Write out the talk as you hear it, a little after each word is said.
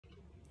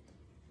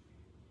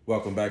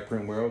Welcome back,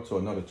 Print World, to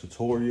another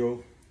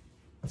tutorial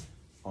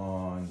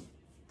on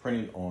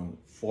printing on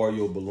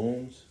foil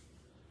balloons.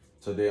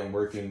 Today I'm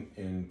working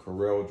in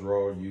Corel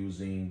Draw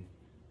using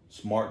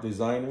Smart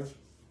Designer.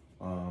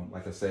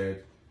 Like I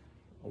said,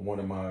 on one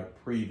of my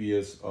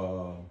previous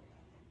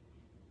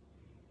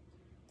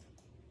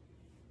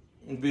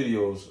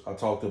videos, I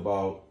talked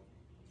about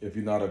if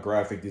you're not a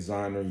graphic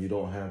designer, you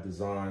don't have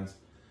designs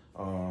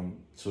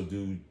to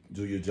do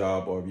your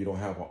job, or if you don't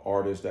have an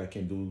artist that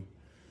can do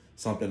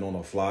something on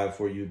the fly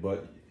for you.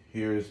 But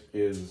here is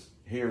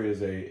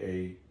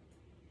a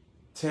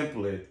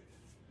template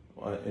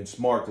in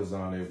Smart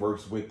Design. It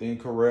works within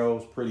Corel.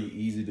 It's pretty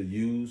easy to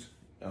use.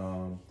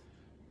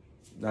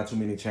 Not too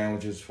many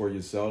challenges for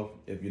yourself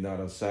if you're not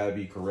a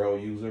savvy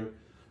Corel user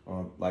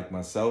like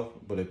myself.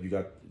 But if you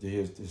got,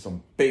 here's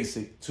some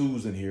basic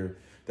tools in here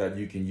that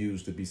you can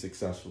use to be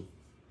successful.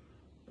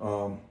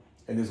 And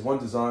there's one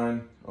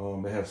design.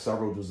 They have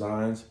several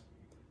designs.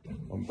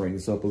 I'm bringing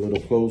this up a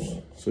little close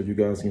so you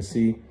guys can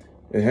see.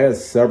 It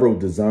has several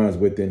designs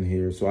within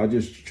here, so I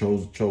just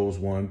chose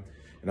one,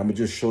 and I'm gonna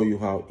just show you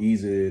how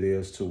easy it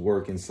is to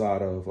work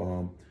inside of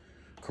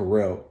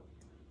Corel.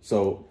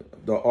 So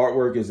the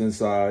artwork is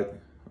inside.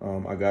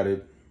 I got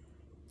it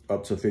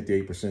up to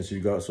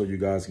 58%, so you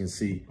guys can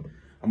see.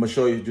 I'm gonna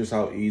show you just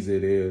how easy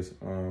it is.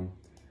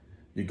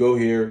 You go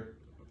here.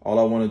 All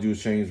I want to do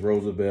is change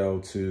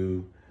Roosevelt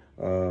to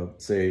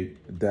say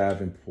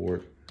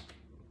Davenport.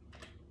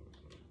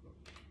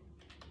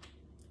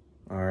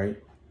 All right,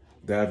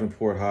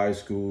 Davenport High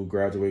School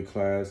graduate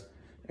class,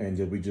 and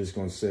we just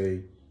gonna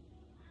say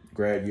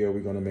grad year. We're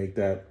gonna make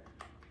that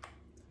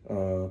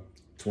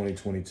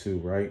 2022,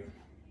 right?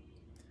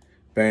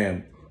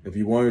 Bam. If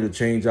you wanted to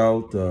change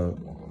out the,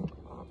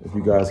 if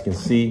you guys can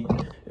see,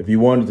 if you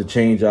wanted to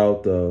change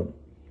out the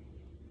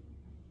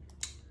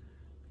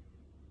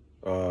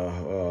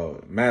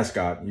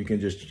mascot, you can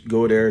just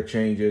go there,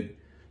 change it,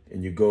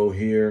 and you go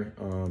here.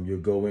 You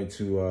go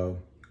into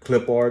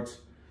clip arts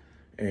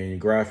and your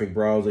graphic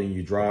browser, and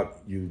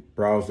you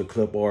browse the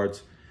clip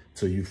arts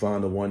till you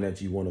find the one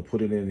that you want to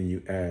put it in, and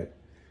you add.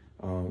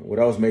 What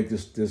else makes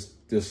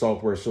this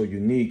software so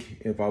unique?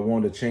 If I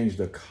want to change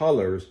the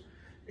colors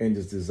in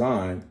this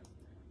design,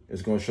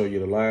 it's going to show you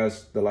the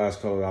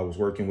last color I was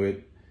working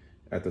with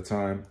at the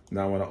time.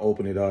 Now when I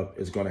open it up,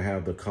 it's going to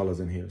have the colors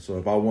in here. So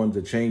if I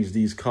wanted to change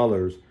these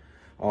colors,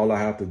 all I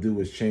have to do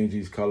is change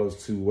these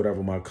colors to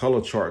whatever my color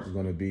chart is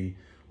going to be.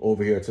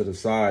 Over here to the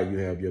side, you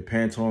have your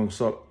Pantone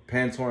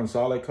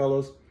solid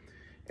colors,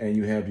 and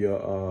you have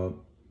your,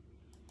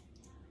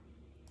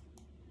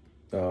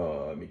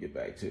 let me get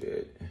back to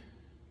it.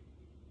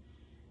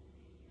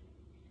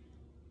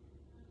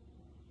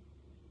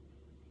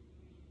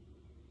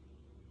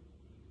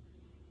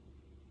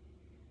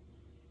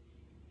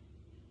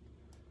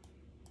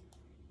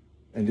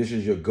 And this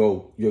is your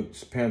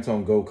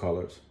Pantone Go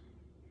colors.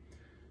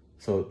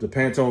 So the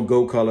Pantone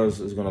Go colors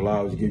is going to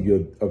allow us to give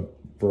you a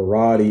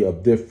variety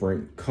of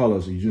different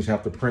colors. You just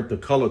have to print the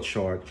color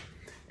chart,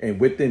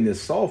 and within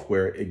this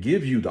software, it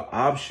gives you the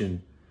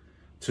option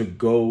to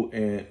go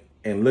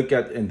and look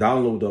at and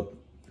download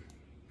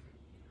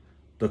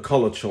the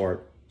color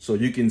chart, so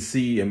you can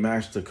see and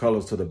match the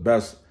colors to the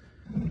best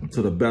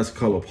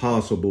color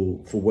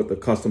possible for what the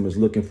customer is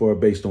looking for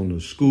based on the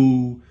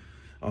school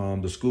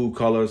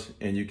colors,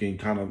 and you can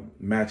kind of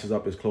match it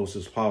up as close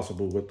as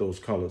possible with those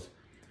colors.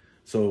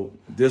 So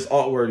this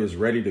artwork is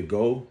ready to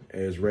go.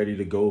 It's ready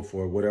to go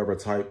for whatever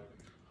type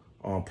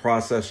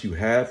process you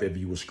have. If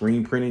you were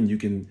screen printing, you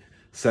can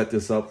set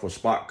this up for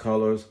spot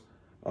colors,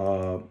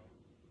 all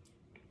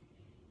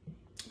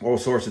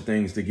sorts of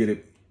things to get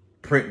it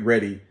print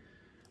ready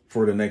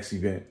for the next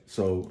event.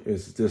 So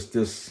it's just,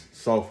 this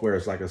software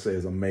is, like I say,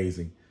 is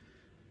amazing.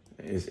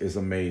 It's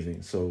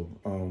amazing. So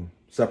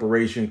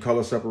separation,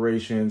 color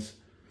separations,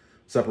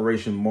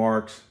 separation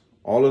marks,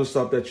 all of the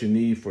stuff that you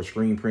need for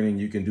screen printing,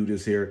 you can do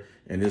this here.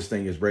 And this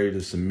thing is ready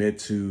to submit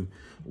to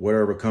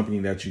whatever company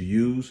that you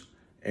use,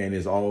 and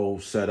is all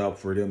set up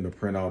for them to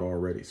print out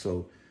already.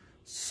 So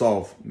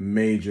soft,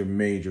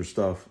 major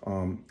stuff.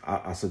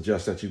 I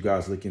suggest that you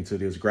guys look into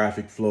this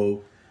Graphic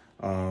Flow,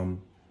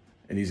 and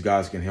these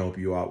guys can help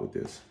you out with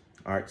this.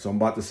 All right, so I'm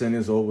about to send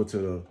this over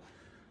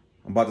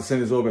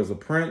as a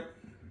print.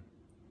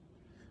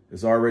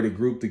 It's already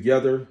grouped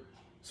together,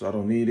 so I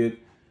don't need it.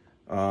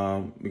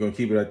 We're gonna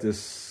keep it at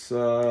this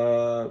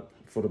for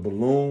the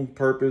balloon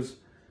purpose.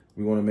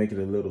 We want to make it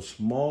a little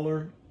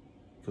smaller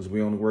because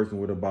we're only working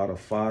with about a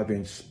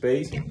 5-inch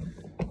space.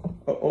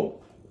 Oh,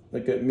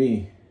 look at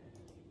me.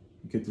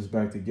 Get this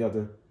back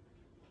together.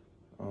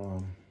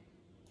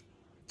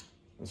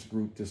 Let's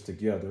group this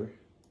together.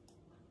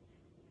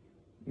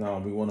 Now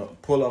we want to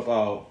pull up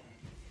our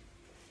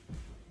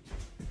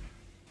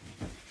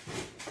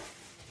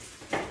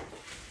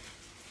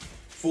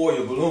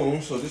foil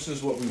balloon. So this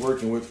is what we're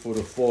working with for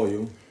the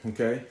foil.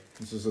 Okay,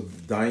 this is a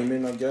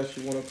diamond, I guess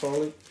you want to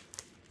call it.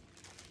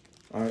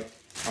 All right,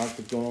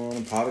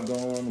 octagon,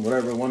 polygon,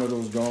 whatever, one of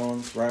those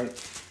gons, right?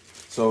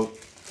 So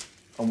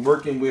I'm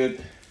working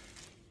with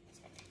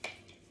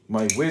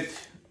my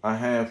width I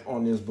have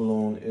on this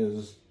balloon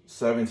is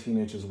 17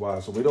 inches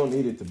wide. So we don't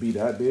need it to be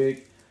that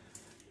big.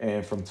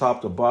 And from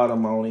top to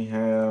bottom, I only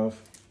have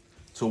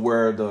to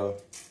where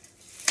the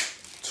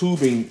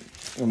tubing,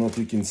 I don't know if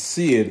you can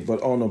see it,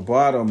 but on the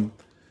bottom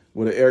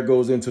where the air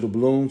goes into the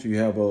balloons, you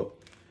have a,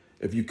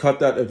 if you cut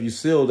that, if you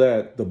seal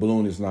that, the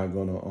balloon is not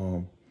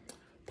gonna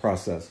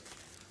process.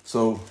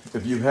 So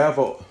if you have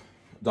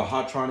the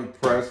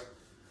Hotronic press,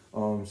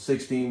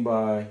 16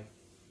 by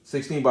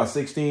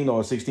 16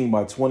 or 16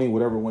 by 20,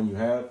 whatever one you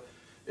have,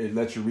 it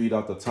lets you read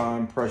out the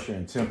time, pressure,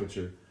 and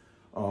temperature.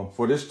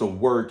 For this to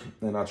work,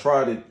 and I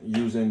tried it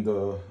using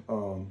the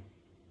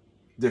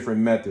different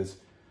methods.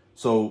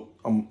 So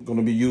I'm going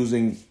to be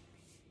using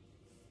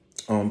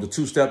the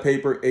two-step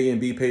paper, A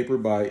and B paper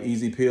by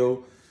Easy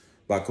Peel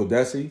by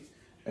Codesi,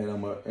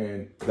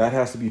 and that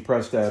has to be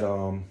pressed at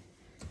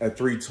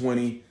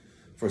 320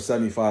 for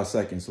 75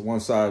 seconds. So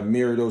once I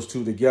mirror those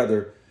two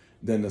together,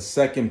 then the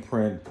second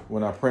print,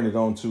 when I print it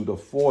onto the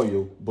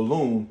foil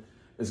balloon,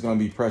 is going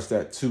to be pressed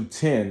at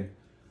 210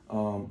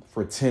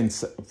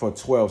 for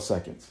 12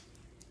 seconds.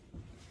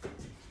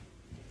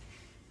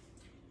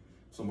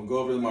 So I'm going to go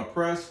over to my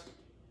press,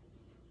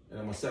 and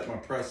I'm going to set my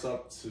press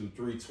up to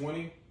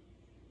 320.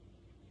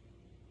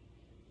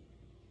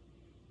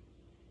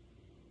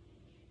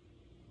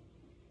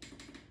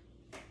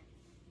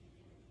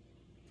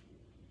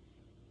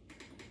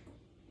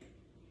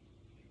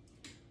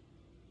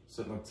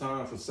 Set my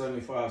time for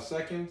 75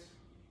 seconds.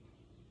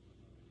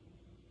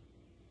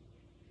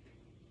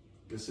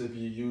 This if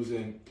you're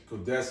using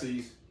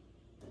Codesi's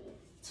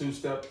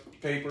two-step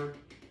paper.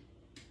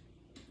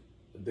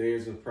 The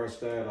days of press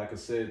that, like I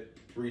said,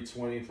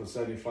 320 for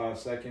 75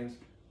 seconds,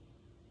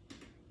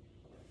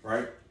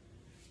 right?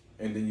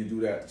 And then you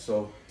do that.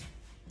 So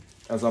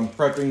as I'm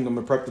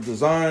gonna prep the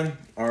design.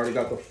 I already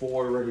got the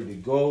foil ready to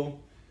go.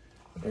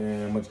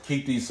 And I'm gonna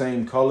keep these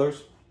same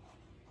colors.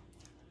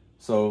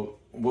 So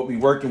what we're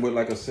working with,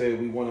 like I said,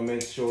 we wanna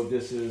make sure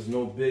this is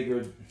no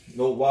bigger,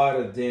 no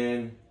wider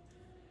than,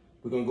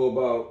 we're gonna go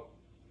about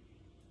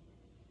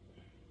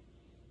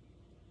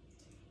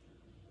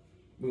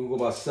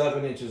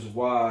 7 inches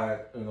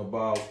wide and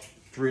about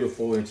 3 to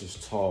 4 inches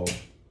tall.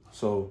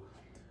 So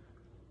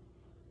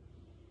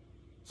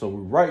we're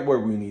right where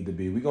we need to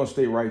be. We're gonna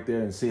stay right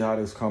there and see how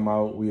this come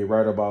out. We're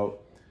right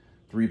about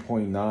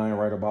 3.9,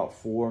 right about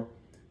 4,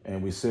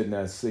 and we're sitting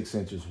at 6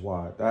 inches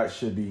wide. That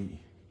should be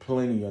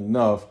plenty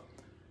enough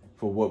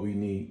for what we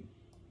need.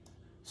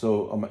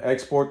 So I'm gonna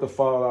export the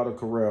file out of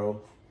Corel,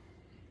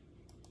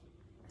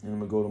 and I'm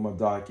gonna go to my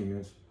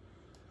documents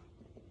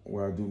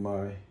where I do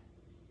my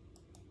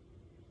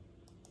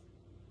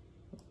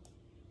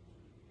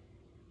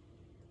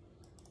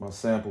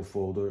sample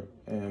folder,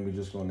 and we're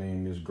just gonna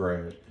name this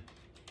grad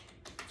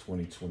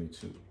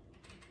 2022.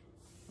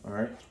 All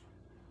right,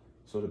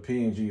 so the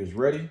PNG is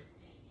ready.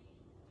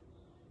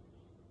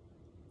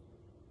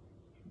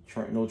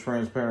 No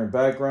transparent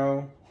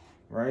background,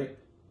 right?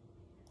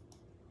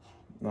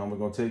 Now we're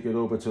gonna take it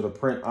over to the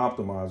print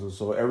optimizer.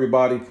 So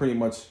everybody pretty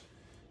much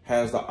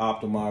has the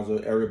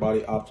optimizer.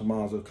 Everybody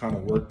optimizer kind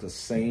of work the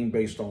same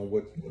based on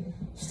what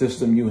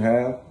system you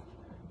have.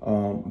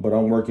 But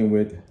I'm working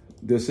with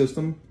this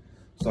system.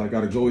 So I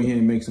got to go ahead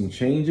and make some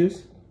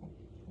changes,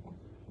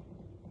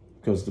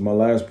 because my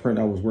last print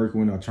I was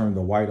working with, I turned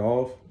the white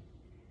off,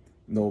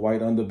 no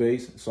white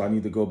underbase. So I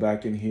need to go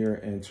back in here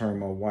and turn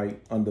my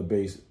white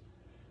underbase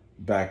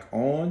back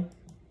on.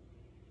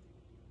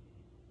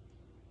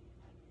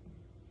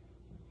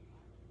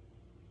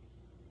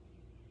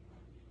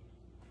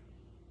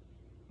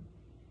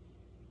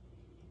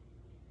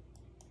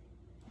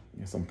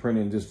 Yes, I'm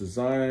printing this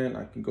design.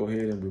 I can go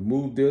ahead and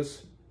remove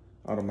this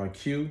out of my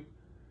queue.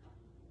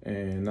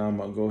 And now I'm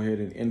gonna go ahead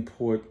and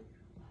import.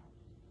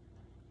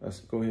 Let's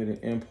go ahead and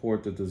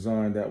import the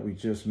design that we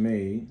just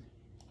made.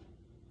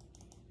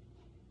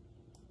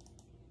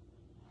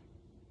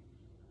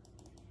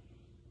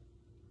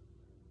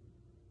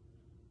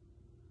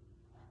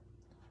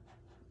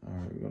 All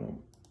right, we're gonna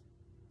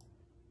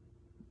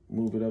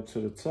move it up to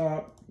the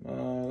top.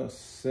 Let's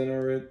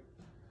center it,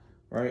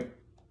 right?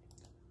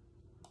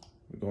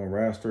 We're gonna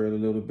raster it a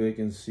little bit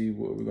and see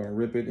what we're gonna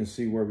rip it and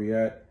see where we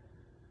at.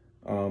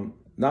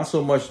 Not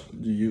so much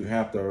do you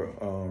have to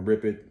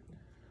rip it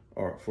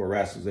or for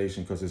rasterization,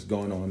 because it's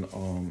going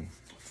on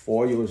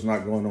foil. It's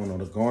not going on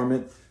the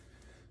garment,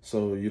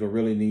 so you don't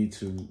really need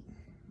to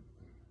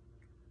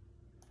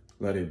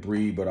let it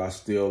breathe. But I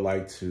still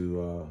like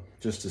to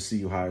just to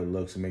see how it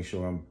looks and make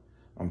sure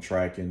I'm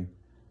tracking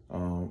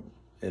and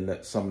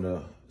let some of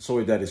the,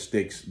 so that it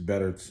sticks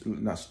better.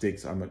 Not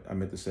sticks. I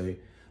meant to say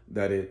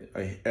that it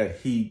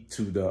adhere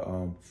to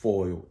the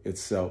foil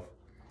itself.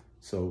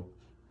 So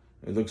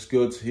it looks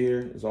good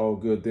here. It's all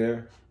good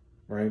there,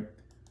 right?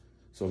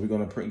 So we're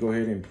gonna go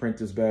ahead and print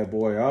this bad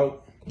boy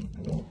out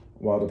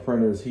while the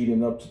printer is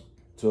heating up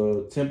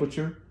to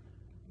temperature,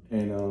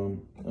 and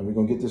we're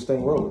gonna get this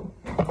thing rolling.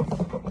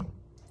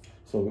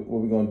 So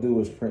what we're gonna do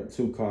is print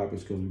 2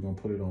 copies, because we're gonna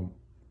put it on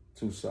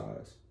 2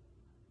 sides.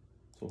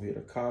 So hit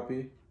a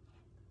copy,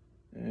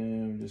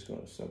 and we're just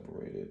gonna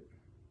separate it.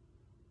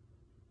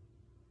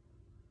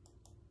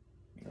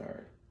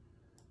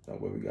 That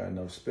way we got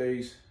enough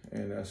space.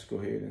 And let's go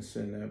ahead and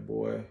send that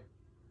boy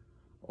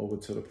over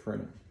to the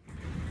printer.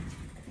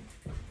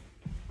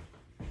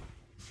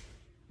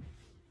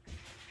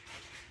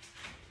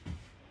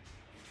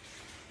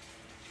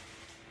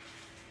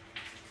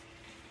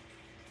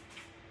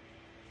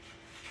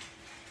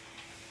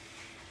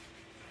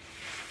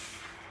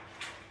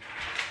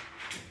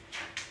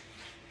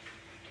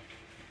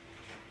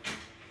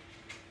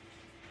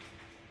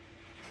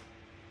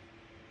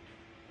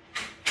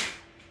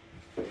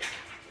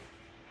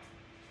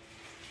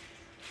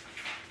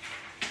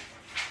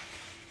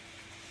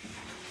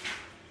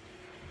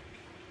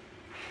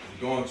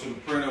 Going to the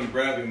printer, I'm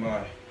grabbing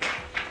my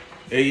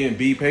A and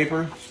B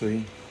paper.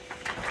 See,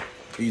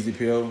 easy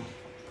peel.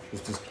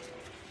 This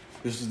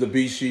is the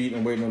B sheet.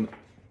 I'm waiting on,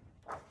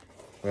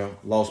 well,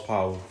 lost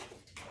power.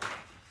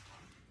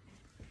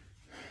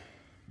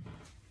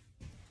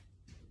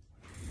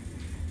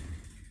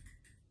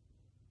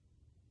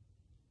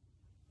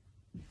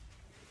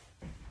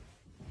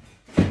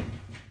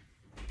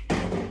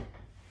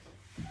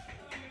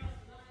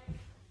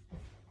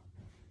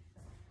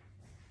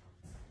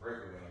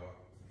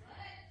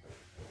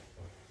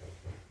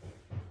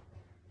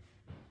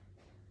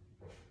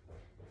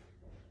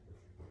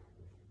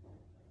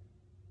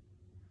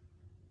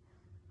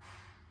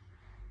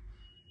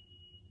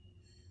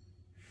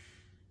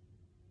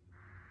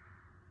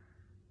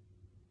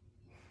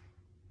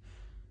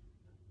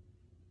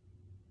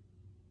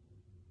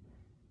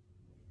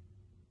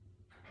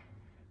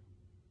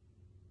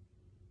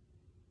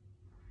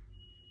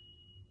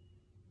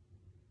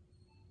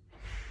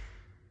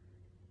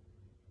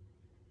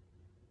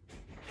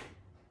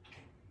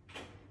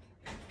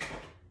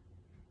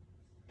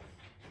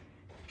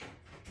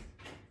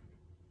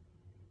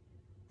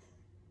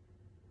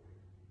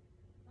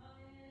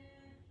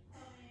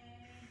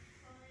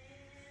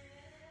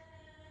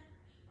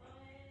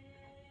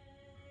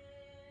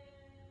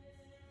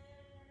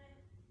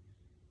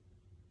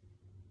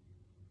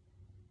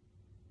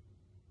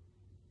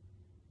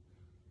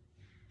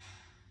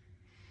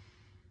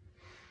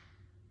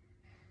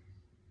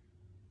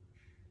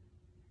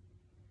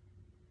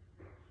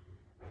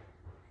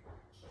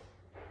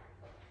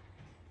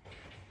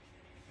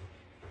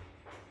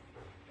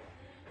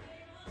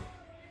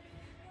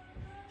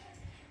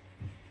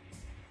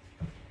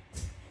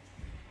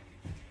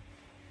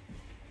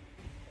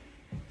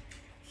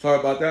 Sorry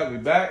about that, we're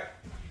back.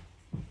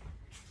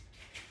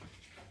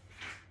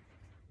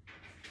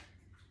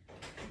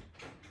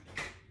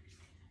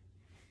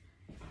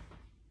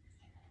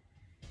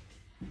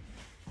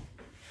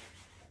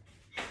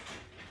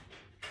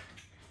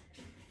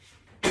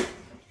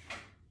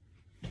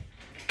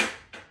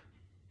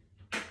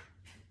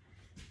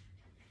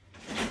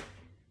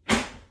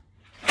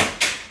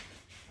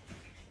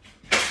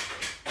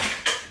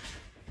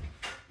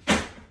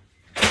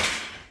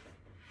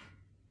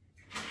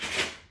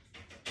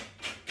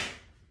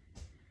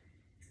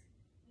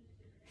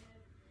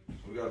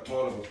 We got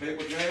part of a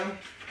paper jam.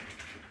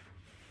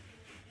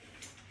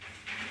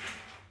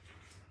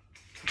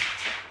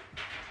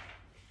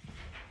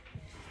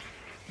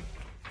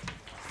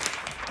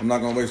 I'm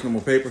not gonna waste no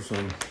more paper, so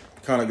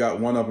kind of got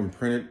one of them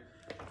printed.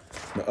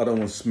 The other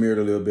one smeared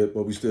a little bit,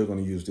 but we're still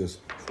gonna use this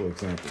for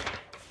example.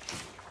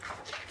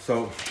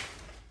 So,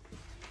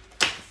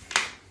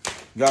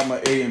 got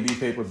my A and B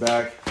paper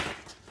back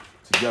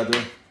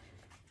together.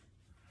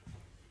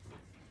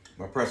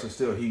 My press is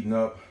still heating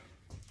up.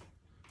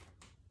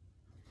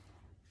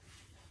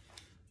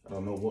 I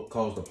don't know what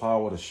caused the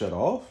power to shut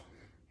off,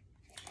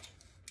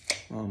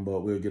 but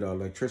we'll get our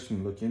electrician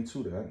to look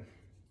into that.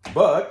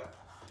 But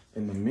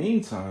in the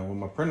meantime, when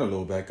my printer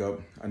load back up,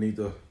 I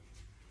know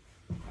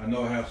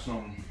I have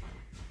some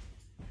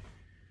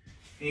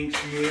ink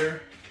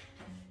smear.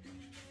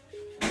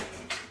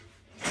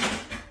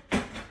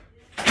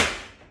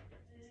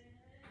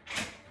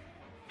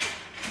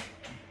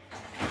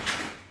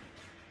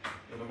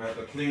 I'm gonna have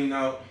to clean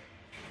out.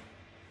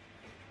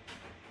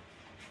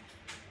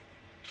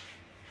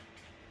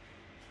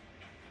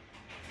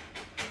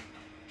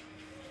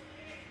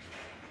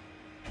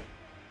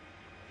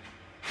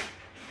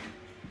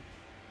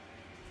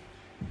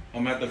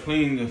 I'm gonna have to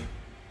clean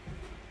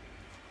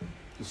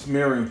the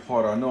smearing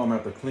part. I know I'm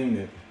gonna have to clean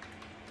it.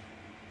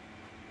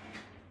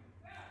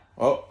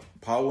 Oh,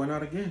 power went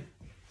out again.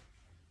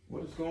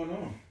 What is going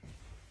on?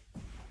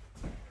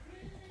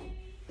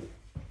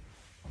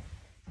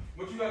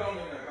 What you got on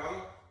in there,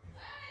 Kyla?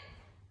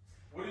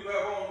 What do you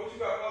have on? What you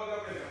got plugged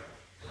up in there?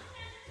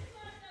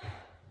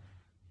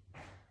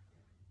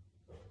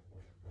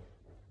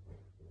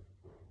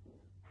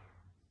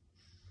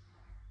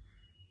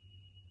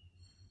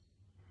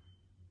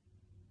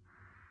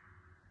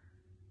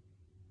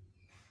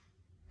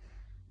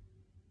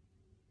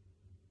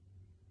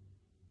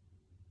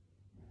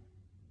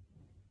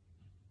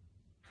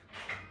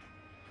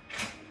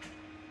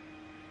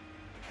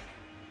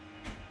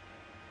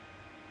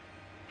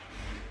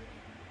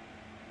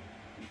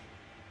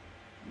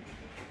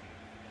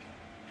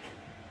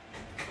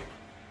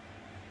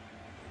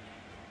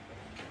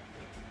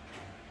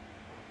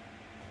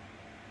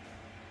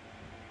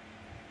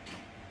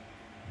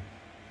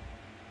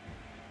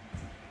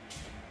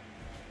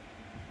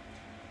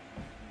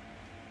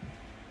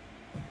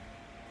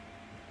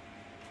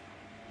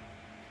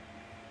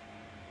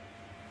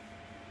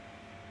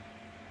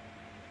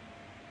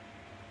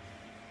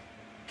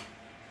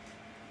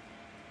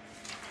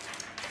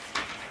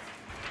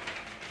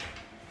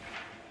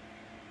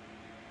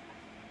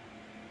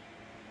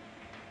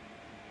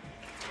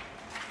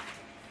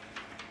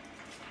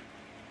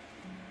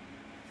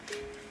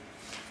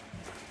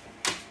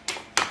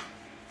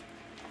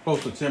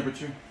 close to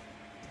temperature.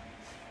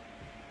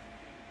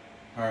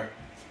 All right,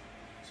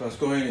 so let's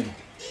go ahead and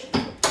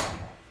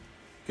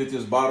get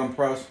this bottom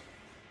press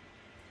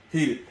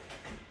heated.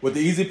 With the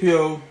Easy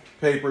Peel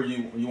paper,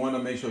 you want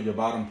to make sure your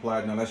bottom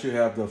platen, unless you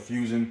have the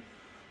fusion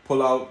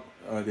pull out,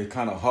 they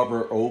kind of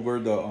hover over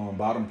the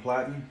bottom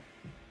platen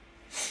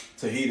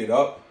to heat it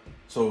up.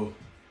 So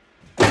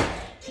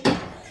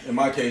in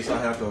my case,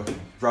 I have to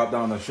drop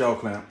down the shell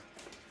clamp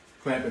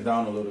it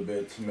down a little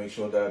bit to make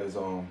sure that is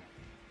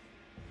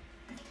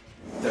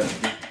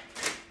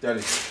that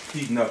is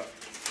heating up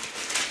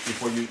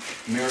before you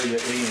marry your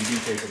A and B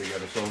paper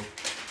together. So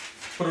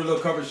put a little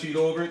cover sheet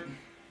over it.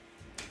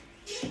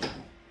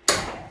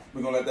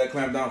 We're gonna let that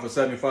clamp down for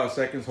 75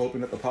 seconds, hoping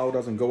that the power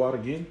doesn't go out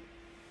again.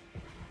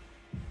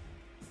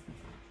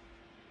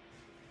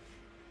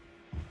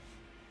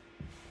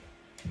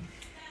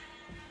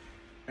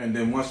 And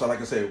then once,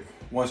 like I said,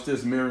 once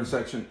this mirroring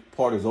section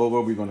part is over,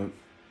 we're gonna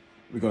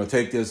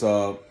take this,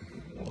 let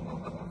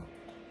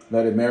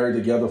it marry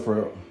together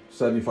for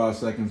 75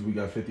 seconds. We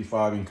got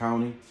 55 and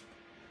counting.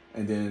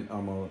 And then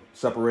I'm gonna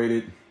separate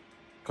it,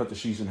 cut the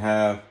sheets in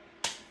half,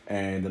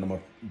 and then I'm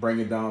gonna bring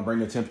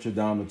the temperature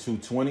down to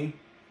 220.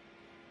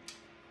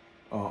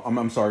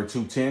 I'm sorry,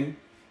 210.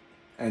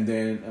 And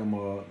then I'm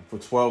for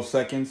 12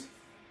 seconds.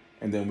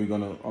 And then we're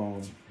gonna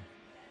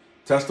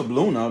test the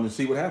balloon out and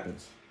see what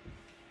happens.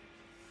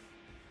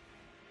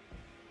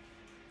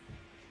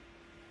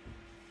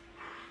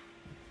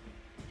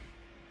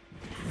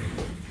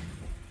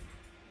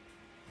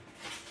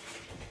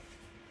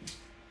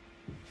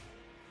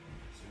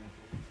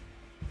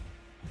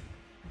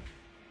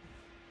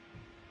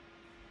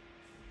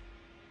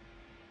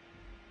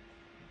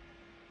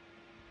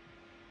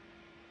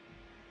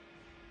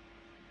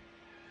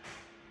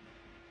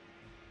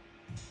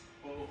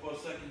 Hold on for a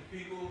second,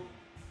 people.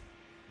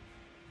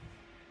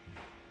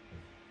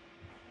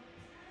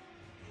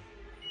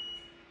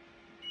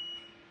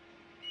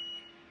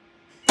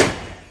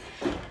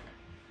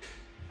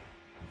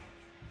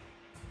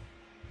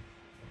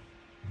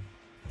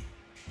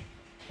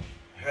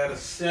 I had a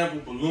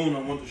sample balloon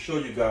I want to show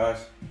you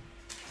guys,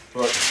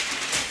 but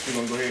we're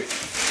gonna go ahead,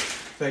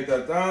 take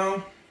that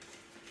down,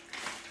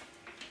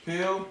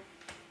 peel,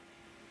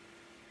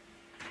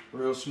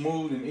 real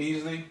smooth and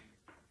easily.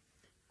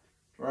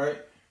 Right?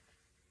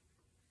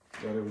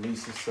 Gotta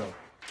release itself.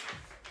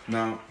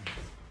 Now,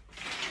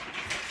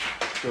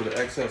 throw the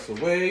excess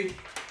away.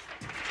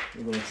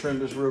 We're gonna trim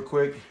this real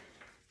quick.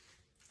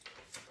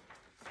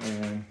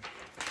 And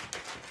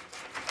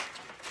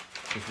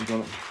we're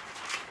gonna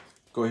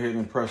go ahead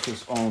and press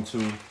this onto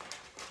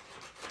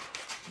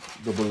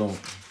the balloon.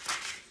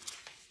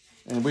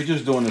 And we're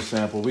just doing a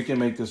sample. We can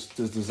make this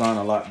design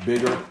a lot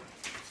bigger,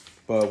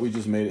 but we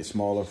just made it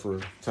smaller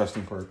for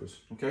testing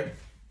purpose, okay?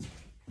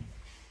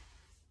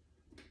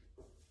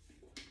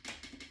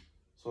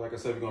 So like I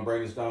said, we're gonna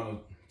bring this down to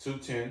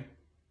 210.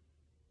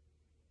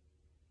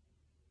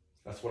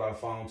 That's what I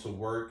found to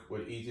work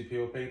with Easy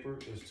Peel paper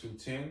is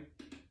 210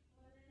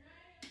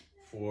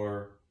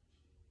 for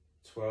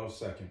 12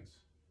 seconds.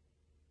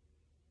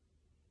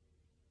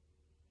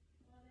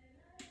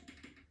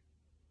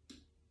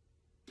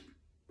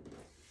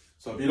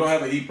 So if you don't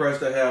have a heat press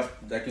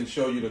that can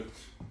show you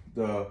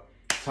the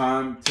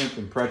time, temp,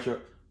 and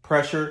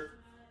pressure,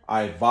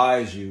 I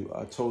advise you,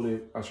 I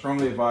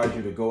strongly advise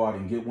you to go out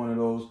and get one of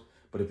those.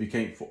 But if you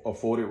can't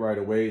afford it right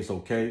away, it's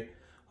okay.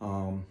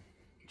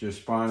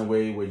 Just find a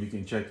way where you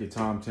can check your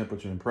time,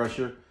 temperature, and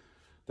pressure.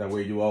 That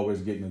way you're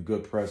always getting a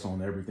good press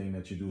on everything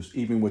that you do,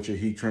 even with your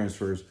heat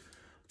transfers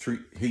that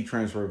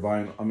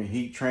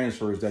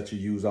you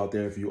use out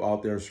there. If you're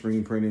out there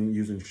screen printing,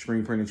 using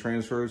screen printing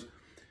transfers,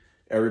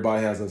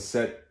 everybody has a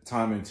set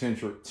time and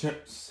temperature,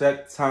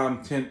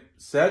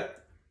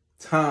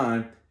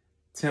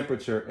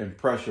 and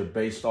pressure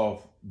based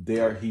off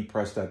their heat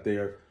press that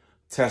they're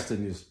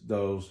testing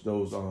those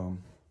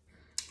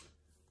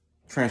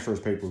transfers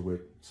paper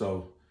with.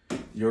 So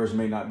yours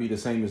may not be the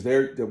same as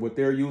what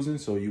they're using,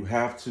 so you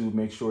have to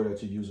make sure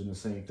that you're using the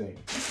same thing.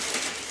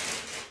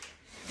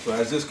 So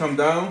as this come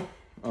down,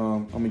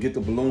 I'm gonna get the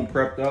balloon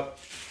prepped up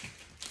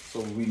so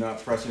we're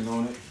not pressing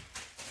on it.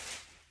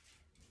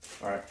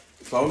 All right,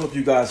 so I don't know if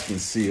you guys can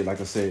see it.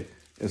 Like I said,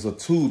 there's a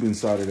tube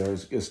inside of there.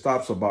 It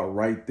stops about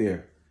right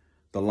there.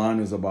 The line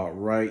is about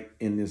right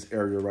in this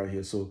area right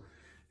here. So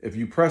if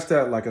you press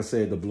that, like I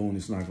said, the balloon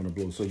is not gonna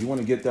blow. So you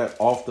wanna get that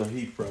off the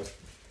heat press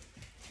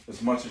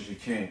as much as you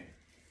can,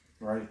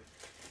 right?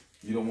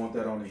 You don't want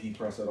that on the heat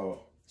press at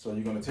all. So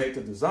you're gonna take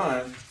the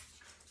design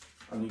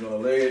and you're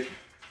gonna lay it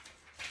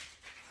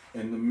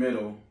in the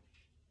middle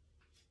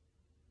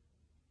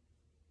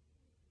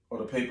of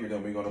the paper.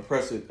 Then we're gonna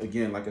press it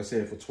again, like I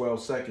said, for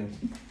 12 seconds.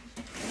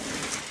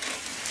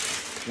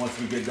 Once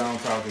we get down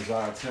to our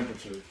desired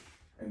temperature,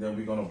 and then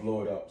we're gonna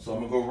blow it up. So I'm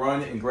gonna go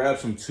run and grab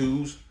some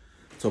tubes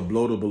to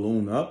blow the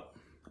balloon up,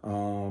 a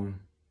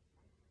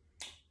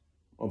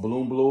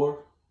balloon blower,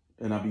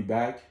 and I'll be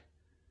back.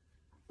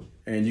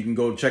 And you can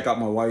go check out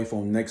my wife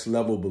on Next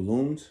Level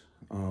Balloons.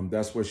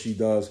 That's where she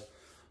does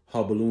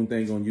her balloon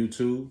thing on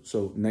YouTube.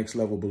 So Next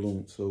Level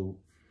Balloons. So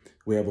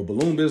We have a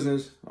balloon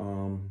business,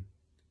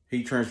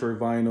 heat transfer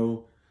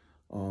vinyl,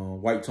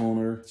 white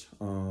toner.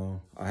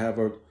 I have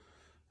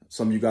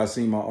some of you guys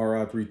seen my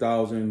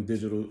RI3000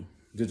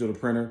 digital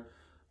printer.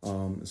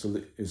 It's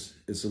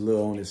a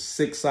little on the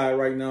sick side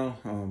right now.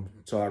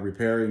 So I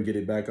repair it and get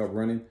it back up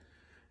running.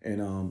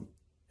 And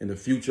in the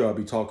future, I'll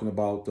be talking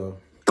about the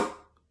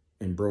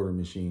embroidery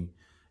machine.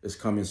 It's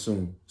coming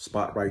soon.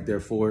 Spot right there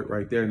for it,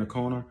 right there in the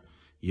corner.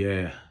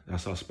 Yeah,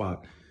 that's our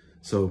spot.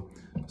 So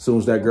as soon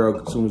as that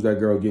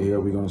girl get here,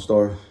 we're gonna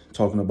start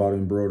talking about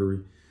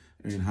embroidery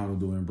and how to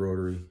do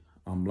embroidery.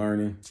 I'm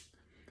learning,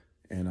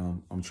 and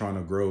I'm trying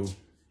to grow,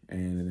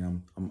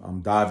 and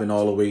I'm diving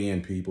all the way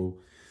in, people.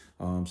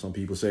 Some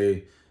people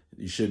say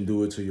you shouldn't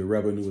do it till your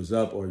revenue is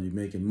up or you're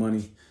making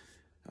money.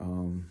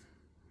 I'm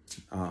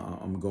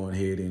going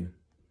ahead and,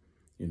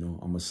 I'm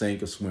gonna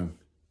sink or swim,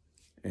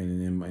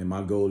 and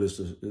my goal is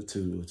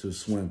to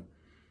swim.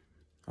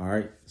 All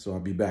right, so I'll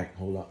be back.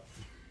 Hold up.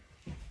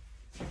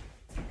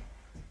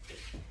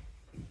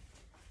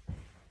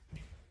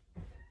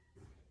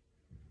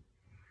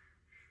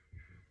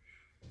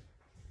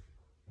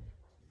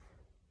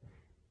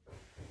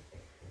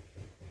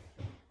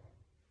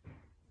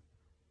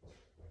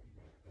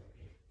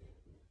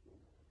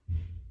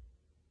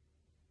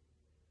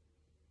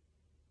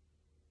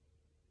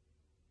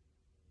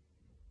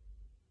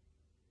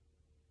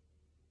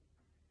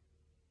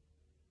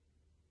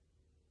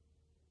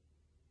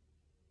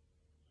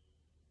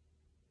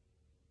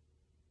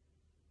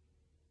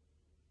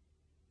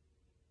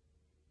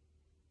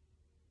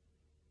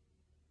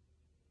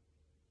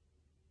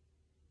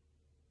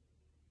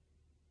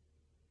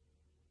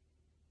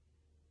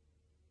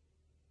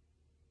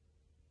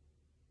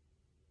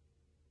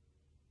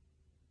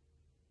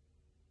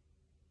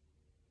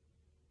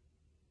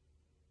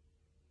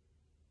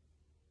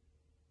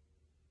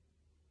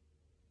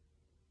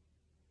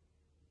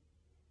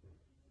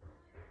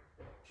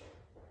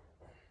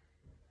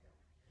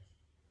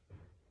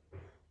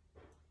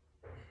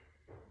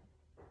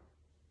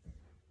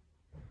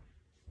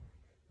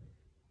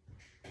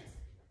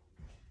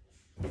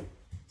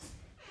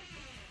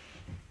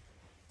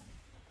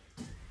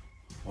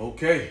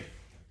 Okay,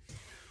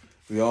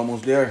 we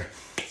almost there.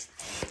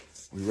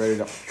 We ready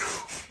to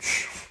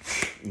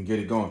and get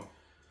it going.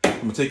 I'm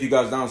gonna take you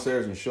guys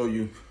downstairs and show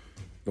you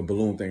the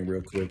balloon thing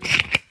real quick.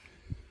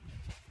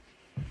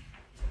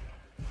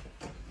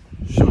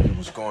 Show you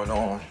what's going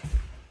on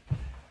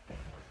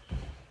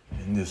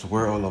in this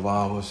world of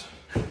ours.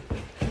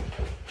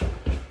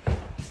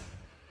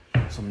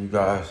 Some of you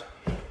guys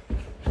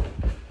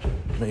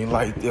may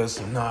like this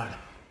or not.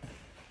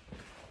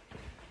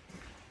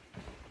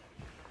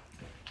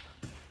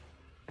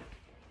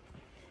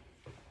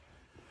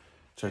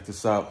 Check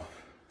this out.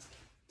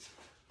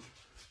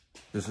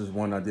 This is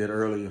one I did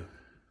earlier,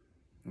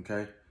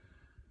 okay?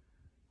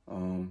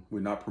 We're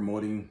not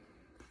promoting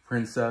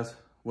Princess,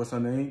 what's her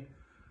name?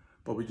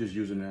 But we're just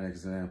using that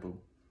example.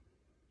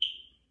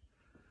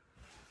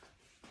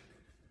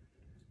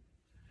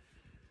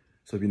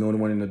 So if you know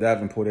anyone in the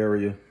Davenport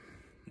area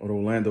or the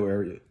Orlando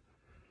area,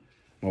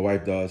 my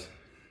wife does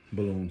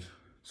balloons.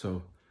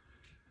 So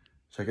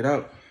check it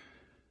out.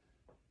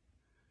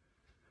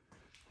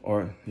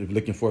 Or if you're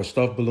looking for a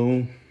stuffed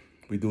balloon,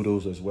 we do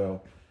those as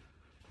well.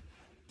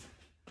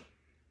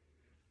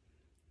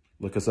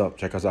 Look us up,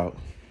 check us out.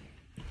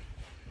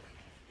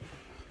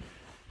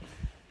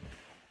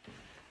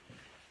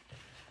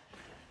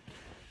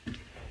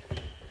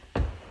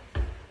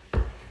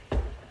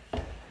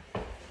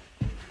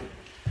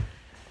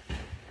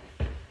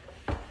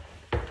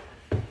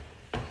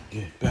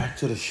 Get back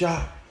to the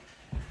shop.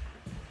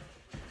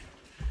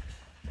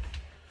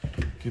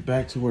 Get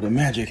back to where the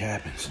magic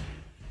happens.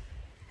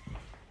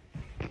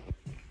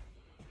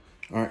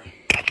 All right,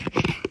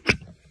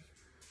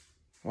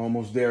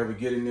 almost there, we're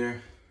getting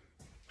there.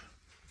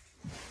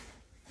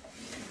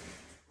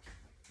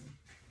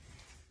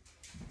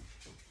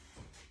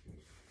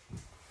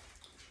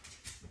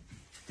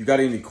 If you got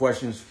any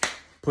questions,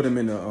 put them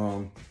in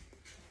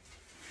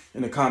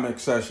the comment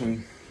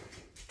section,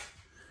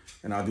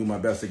 and I'll do my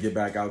best to get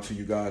back out to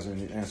you guys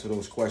and answer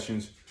those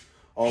questions.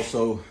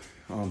 Also,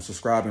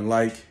 subscribe and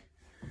like,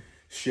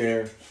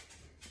 share.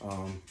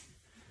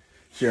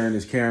 Sharing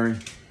is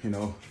caring,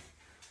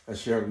 Let's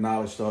share the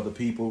knowledge to other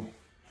people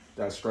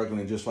that's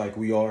struggling just like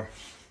we are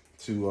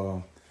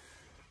to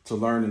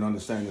learn and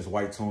understand this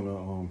white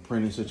toner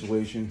printing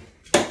situation,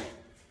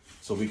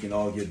 so we can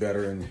all get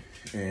better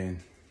and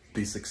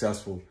be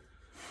successful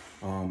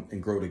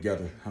and grow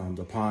together.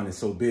 The pond is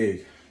so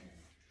big,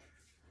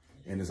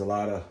 and there's a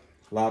lot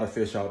of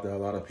fish out there, a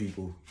lot of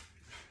people,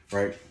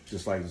 right?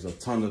 Just like there's a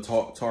ton of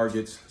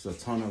Targets, there's a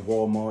ton of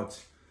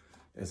Walmarts,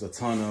 there's a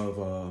ton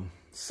of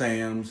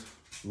Sam's,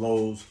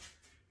 Lowe's,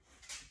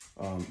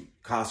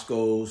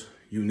 Costco's,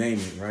 you name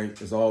it, right?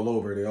 It's all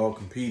over. They're all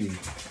competing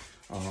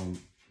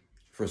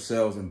for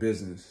sales and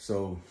business.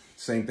 So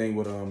same thing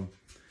with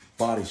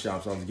body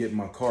shops. I was getting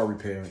my car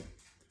repaired,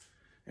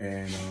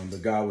 and the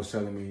guy was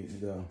telling me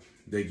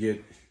they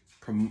get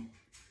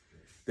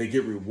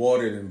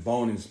rewarded and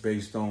bonus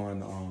based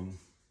on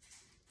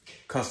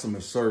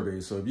customer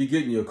surveys. So if you're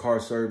getting your car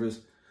service,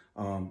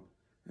 and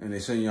they're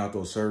sending out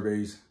those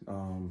surveys,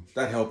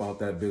 that help out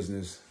that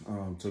business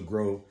to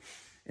grow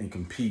and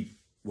compete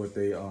with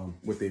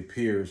their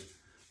peers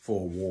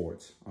for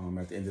awards.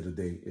 At the end of the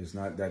day, it's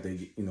not that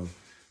they, you know,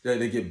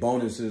 they get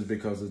bonuses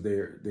because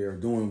they're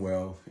doing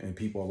well and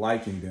people are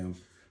liking them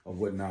or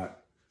whatnot,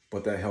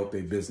 but that help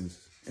their business.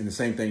 And the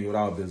same thing with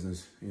our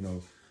business. You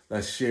know,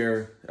 let's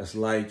share, let's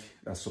like,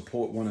 let's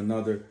support one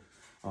another,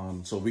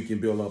 so we can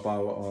build up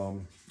our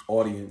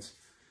audience,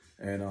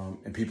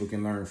 and people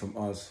can learn from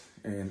us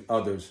and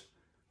others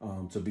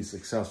to be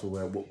successful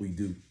at what we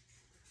do.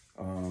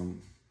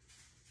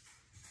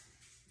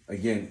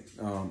 Again,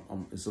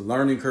 it's a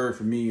learning curve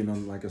for me,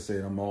 and like I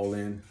said, I'm all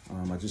in.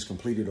 I just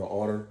completed an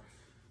order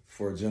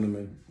for a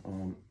gentleman,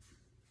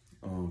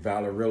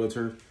 Valor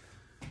Realtor,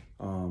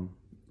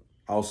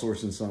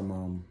 outsourcing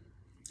some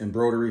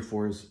embroidery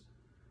for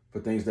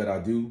things that I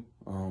do.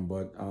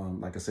 But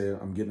like I said,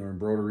 I'm getting her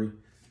embroidery.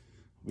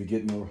 We're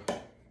getting her.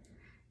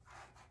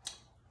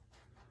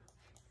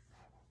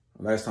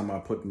 Last time I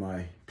put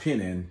my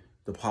pin in,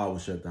 the power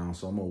shut down,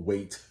 so I'm gonna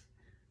wait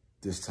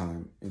this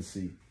time and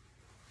see.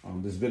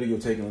 This video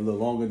taking a little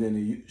longer than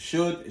it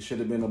should. It should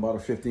have been about a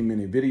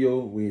 15-minute video.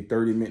 We're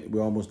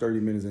almost 30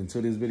 minutes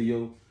into this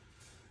video.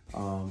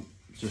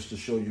 Just to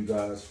show you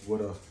guys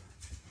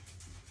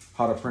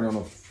how to print on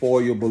a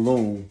foil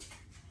balloon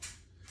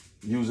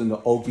using the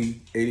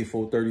Oki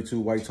 8432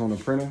 white toner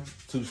printer,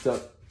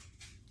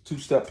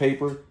 two-step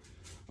paper,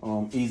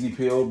 easy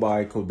peel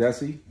by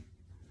Codesi.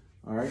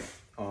 All right.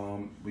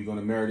 We're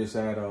gonna mirror this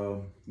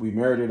we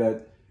mirrored it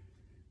at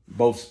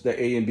both the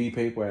A and B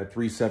paper at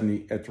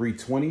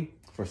 320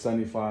 for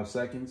 75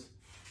 seconds.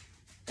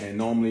 And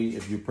normally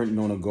if you're printing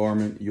on a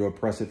garment, you'll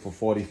press it for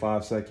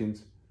 45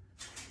 seconds.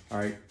 All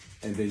right.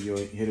 And then you'll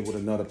hit it with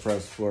another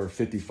press for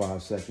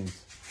 55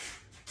 seconds.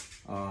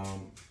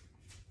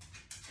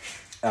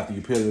 After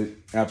you peel it,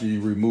 after you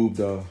remove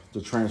the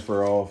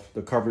transfer off,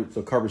 the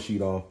cover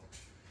sheet off,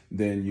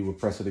 then you will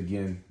press it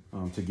again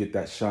to get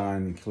that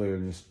shine and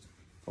clearness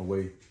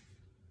away.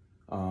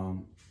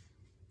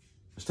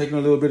 It's taking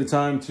a little bit of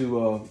time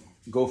to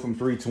go from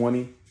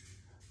 320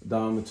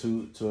 down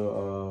to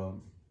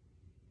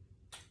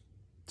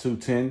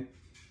 210.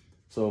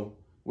 So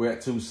we're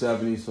at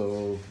 270.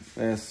 So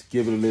let's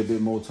give it a little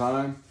bit more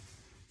time.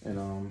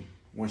 And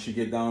once you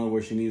get down to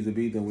where she needs to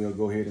be, then we'll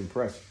go ahead and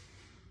press.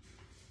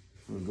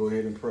 We'll go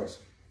ahead and press.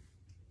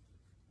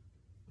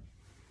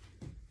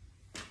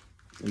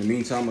 In the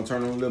meantime, I'm gonna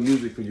turn on a little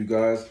music for you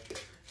guys.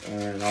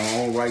 And I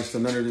own rights to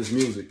none of this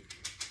music.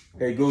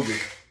 Hey Google.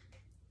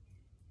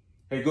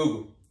 Hey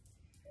Google.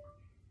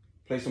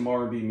 Play some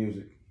R&B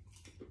music.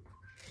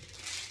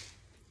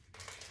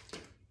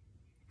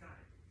 Got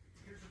it.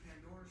 Here's a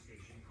Pandora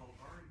station called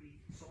R&B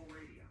Soul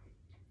Radio.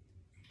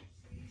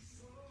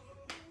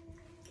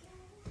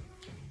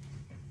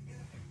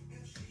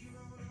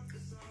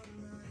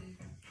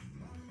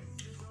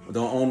 I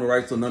don't own the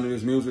rights to none of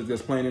this music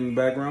that's playing in the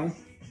background.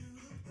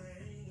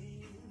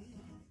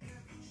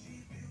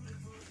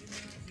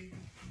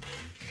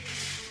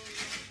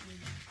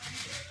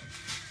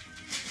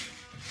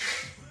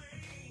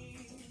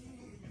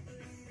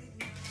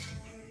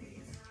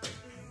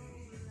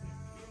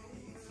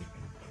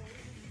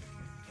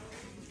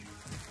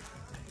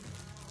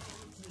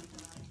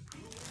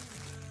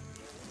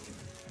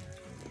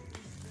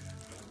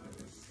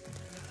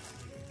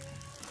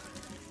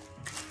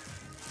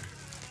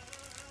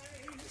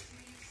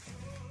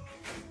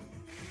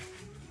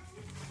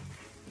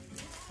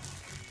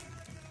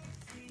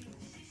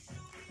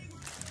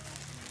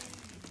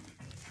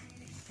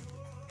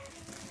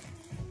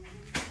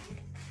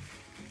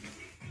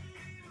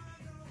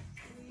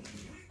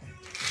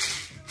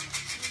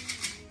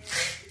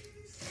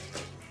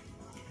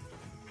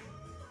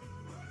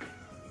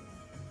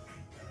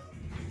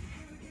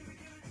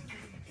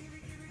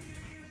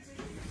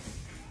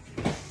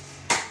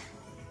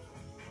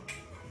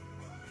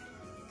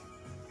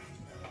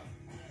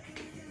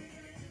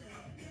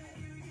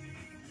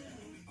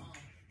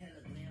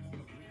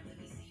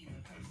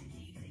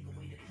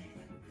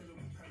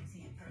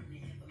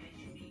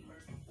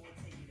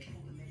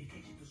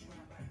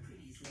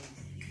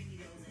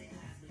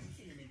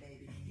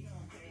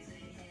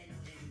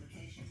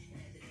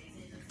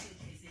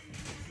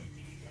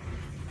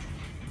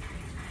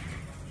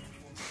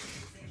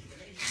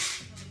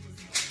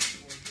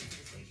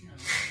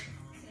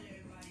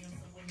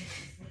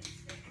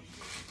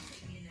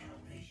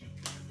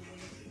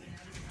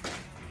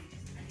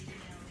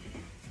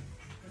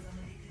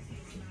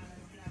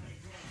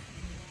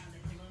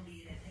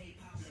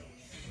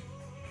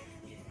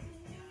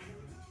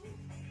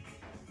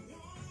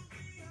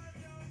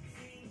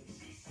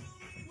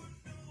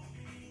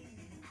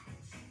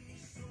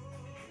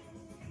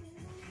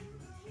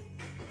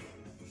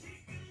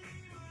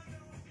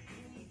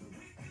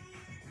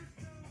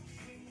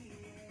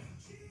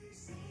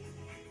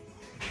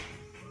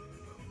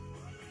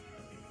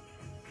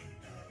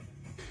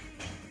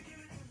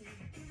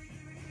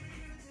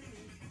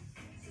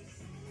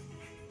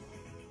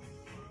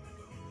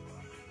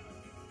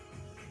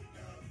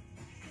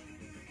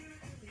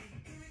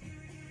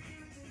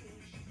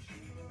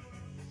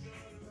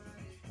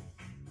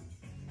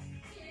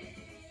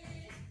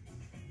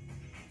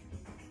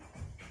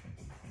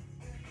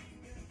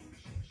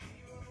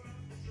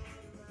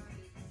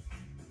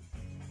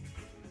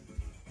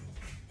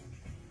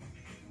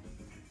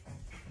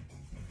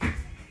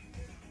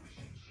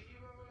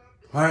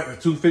 All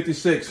right,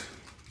 256.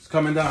 It's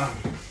coming down.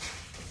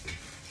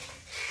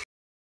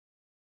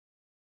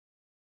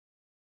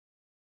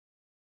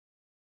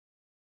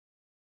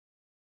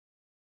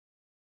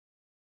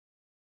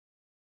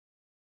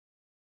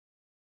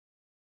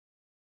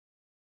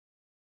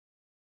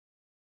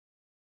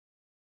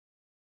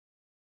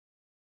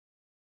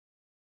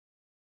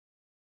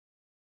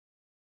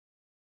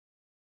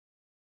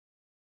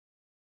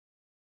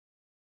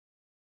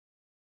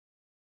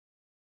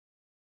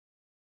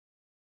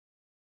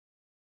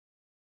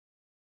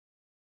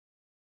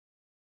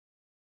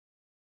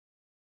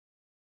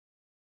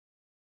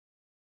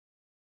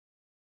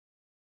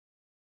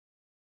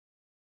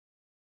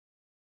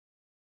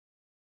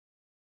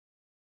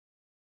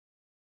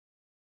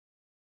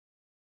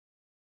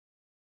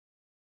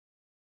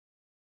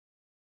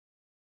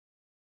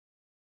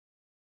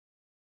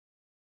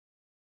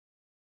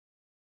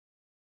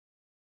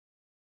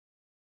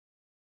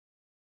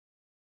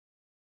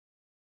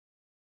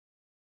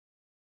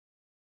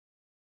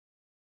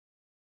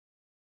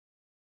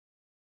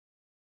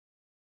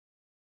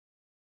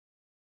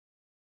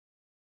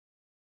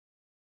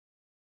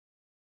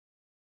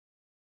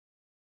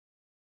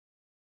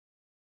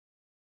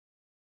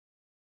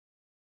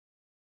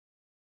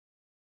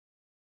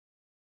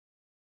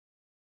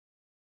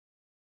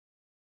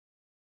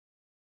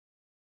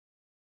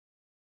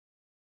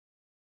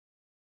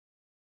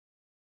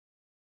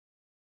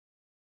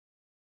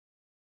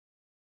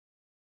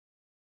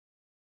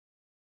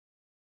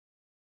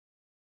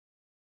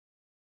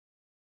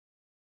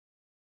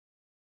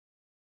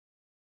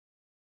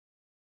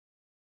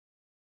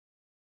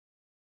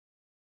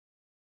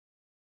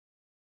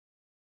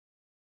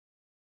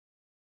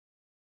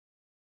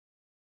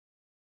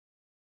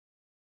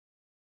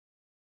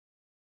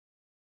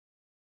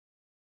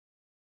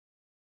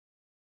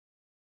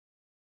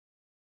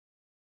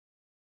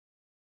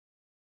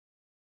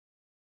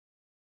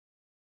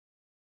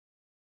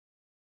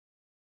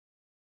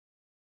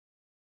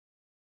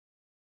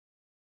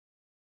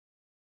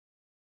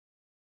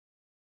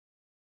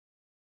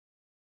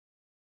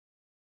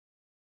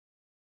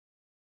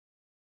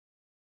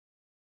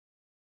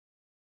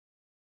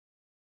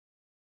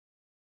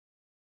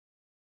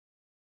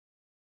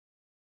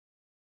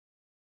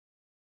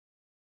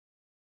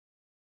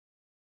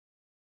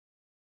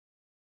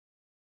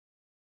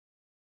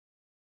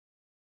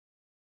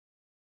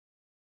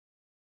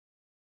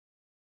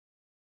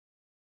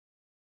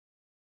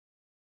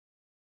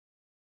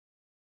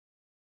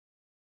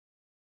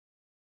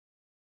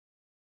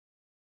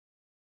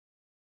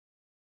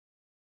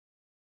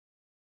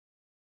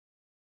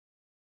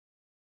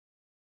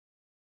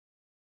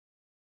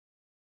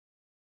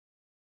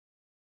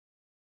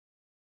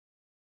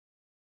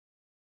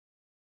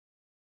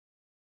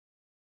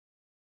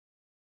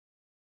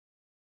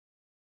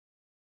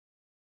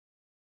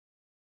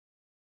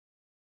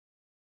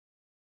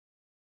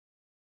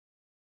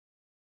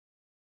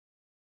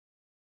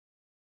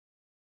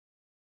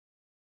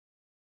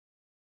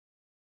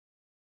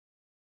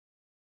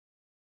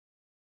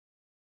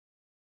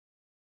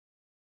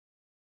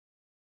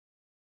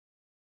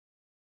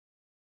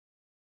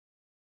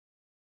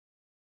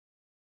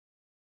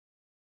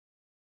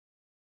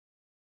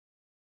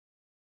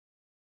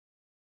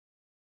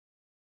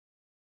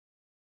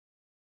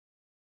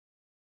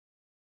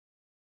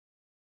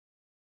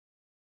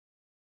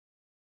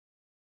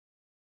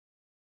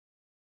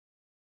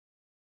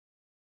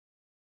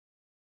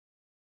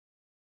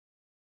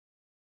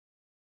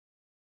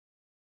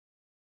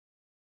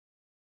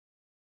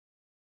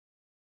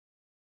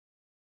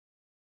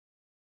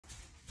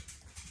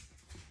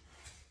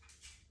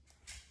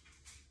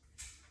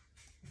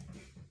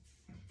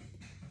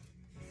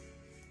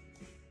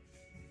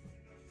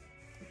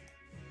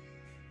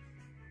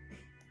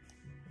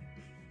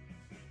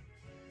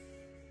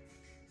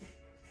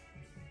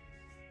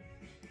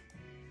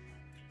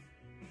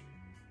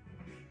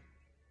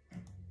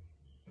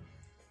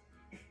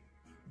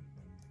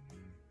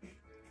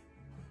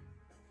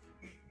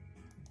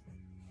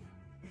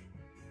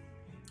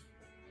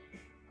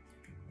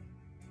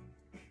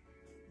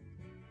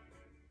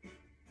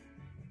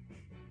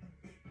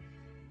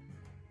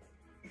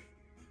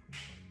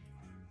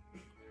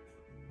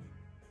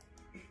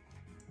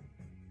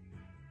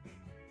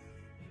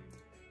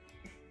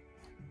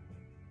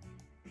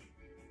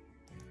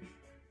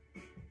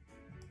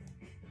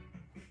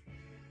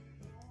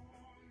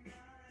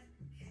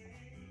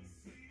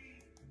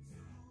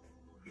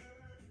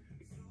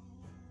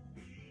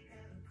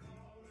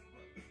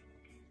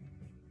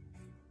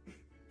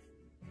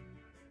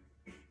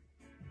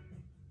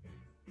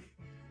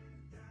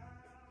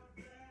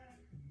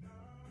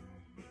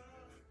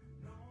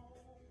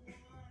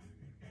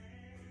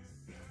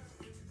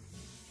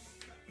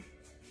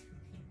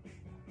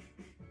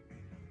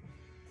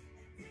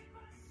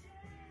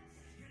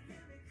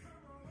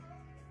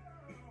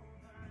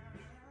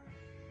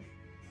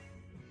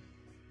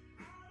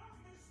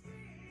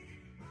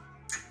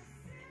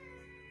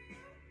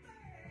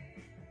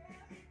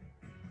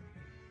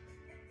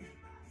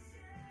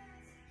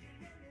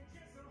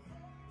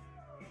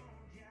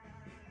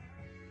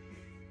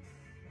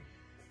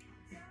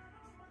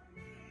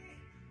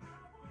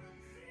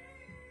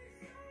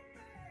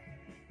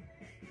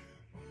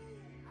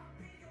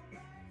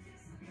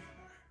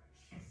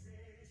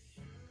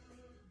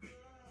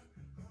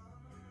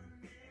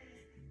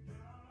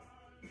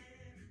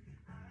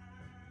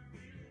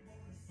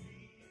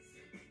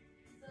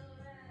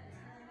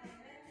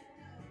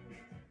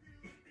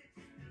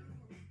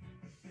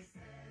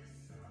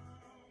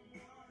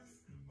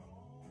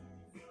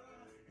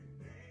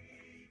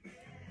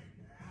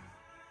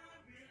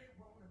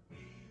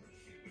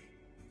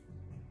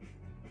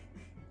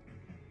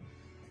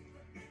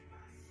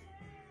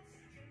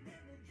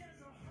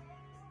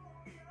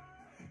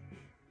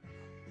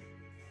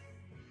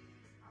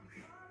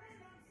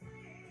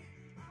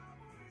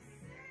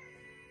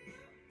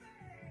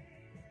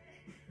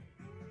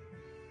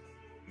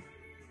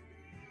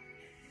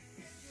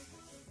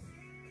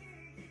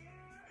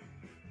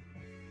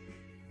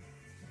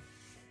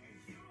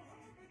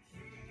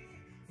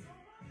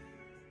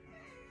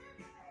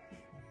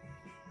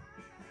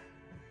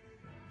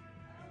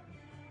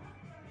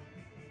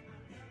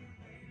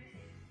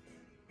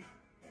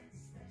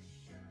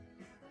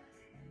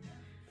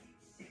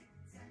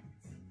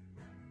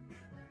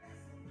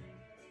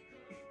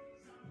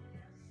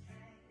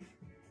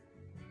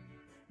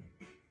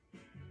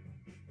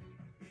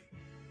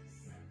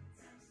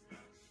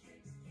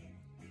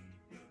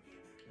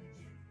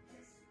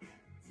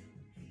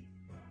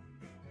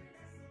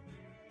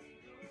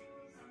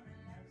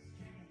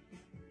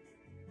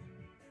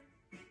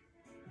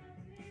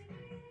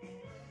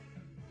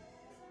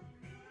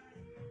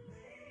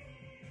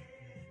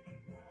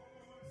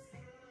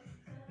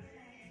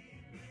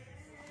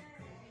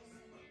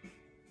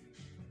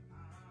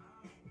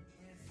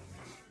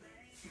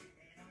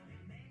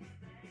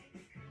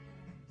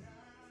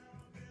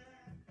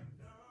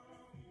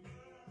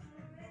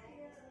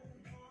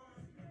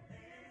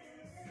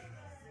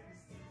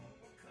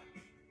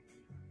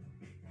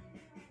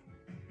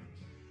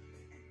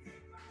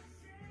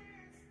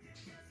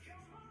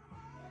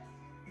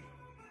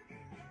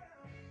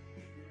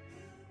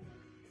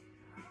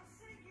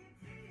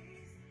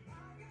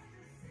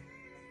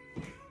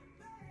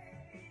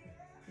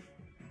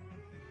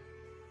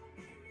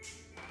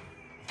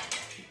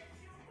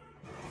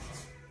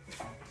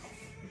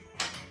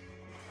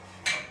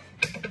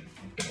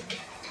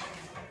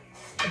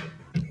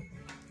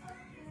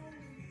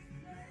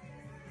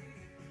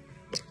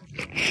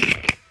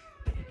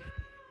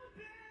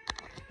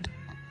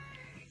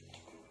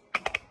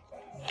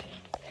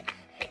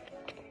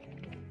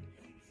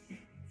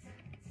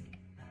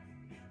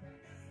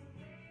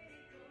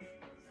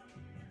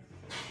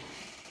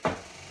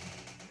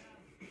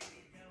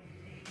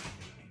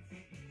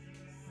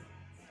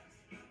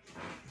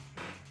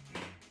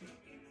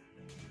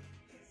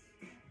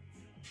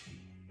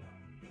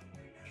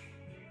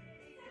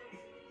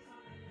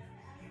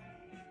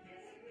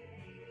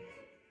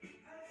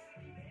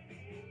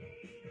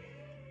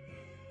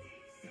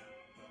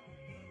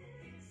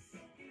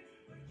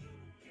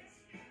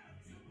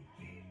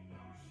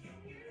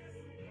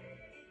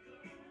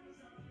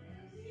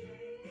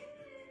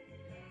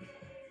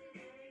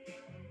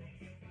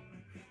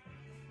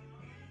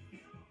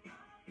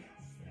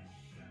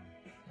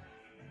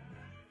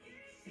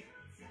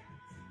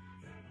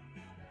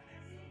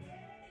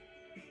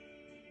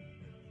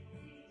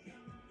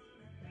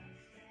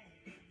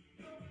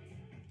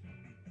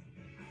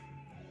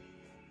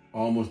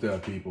 Almost there,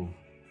 people.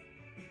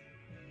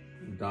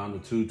 Down to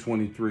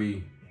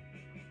 223.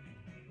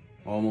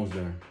 Almost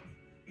there.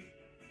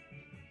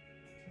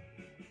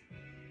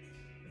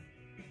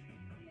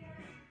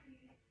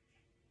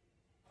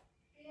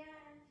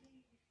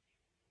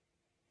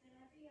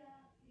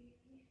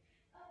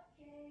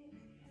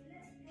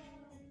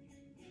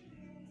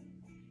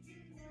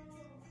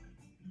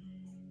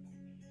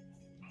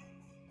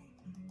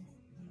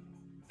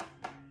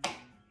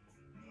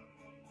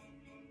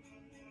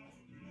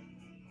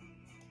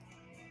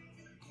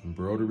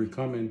 Embroidery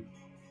coming.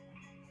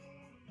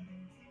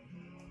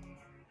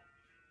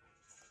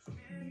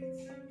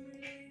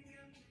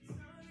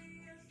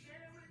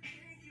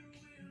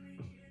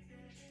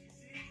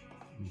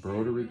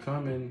 Embroidery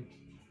coming.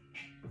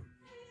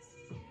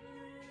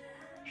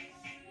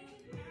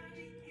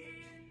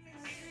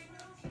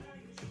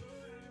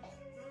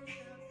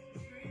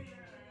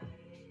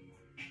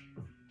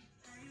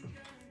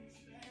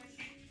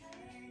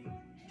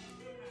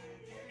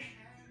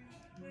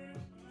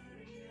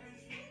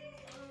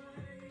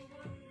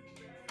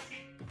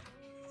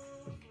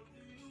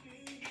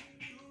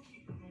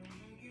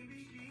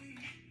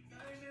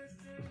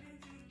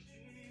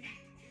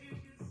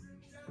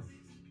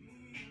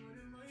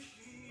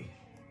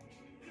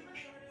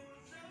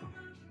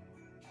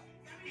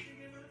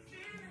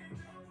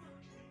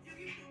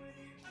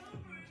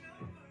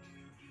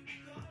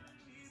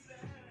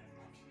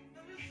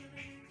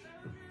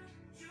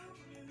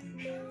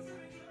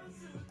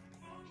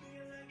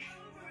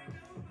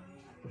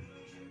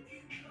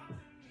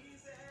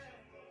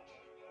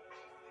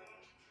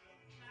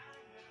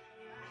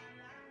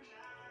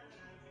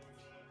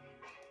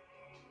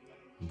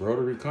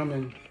 Embroidery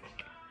coming.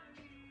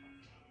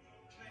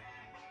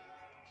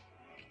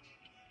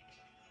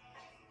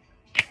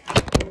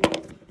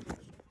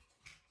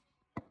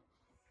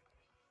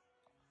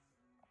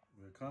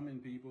 We're coming,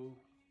 people.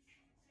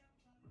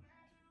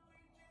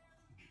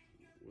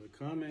 We're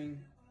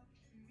coming.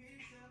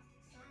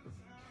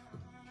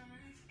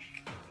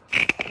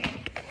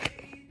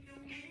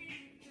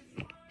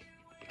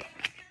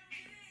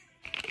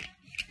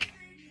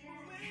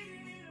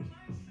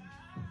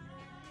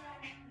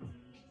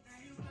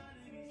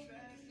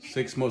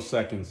 Six more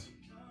seconds.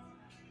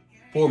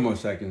 4 more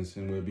seconds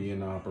and we'll be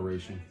in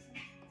operation.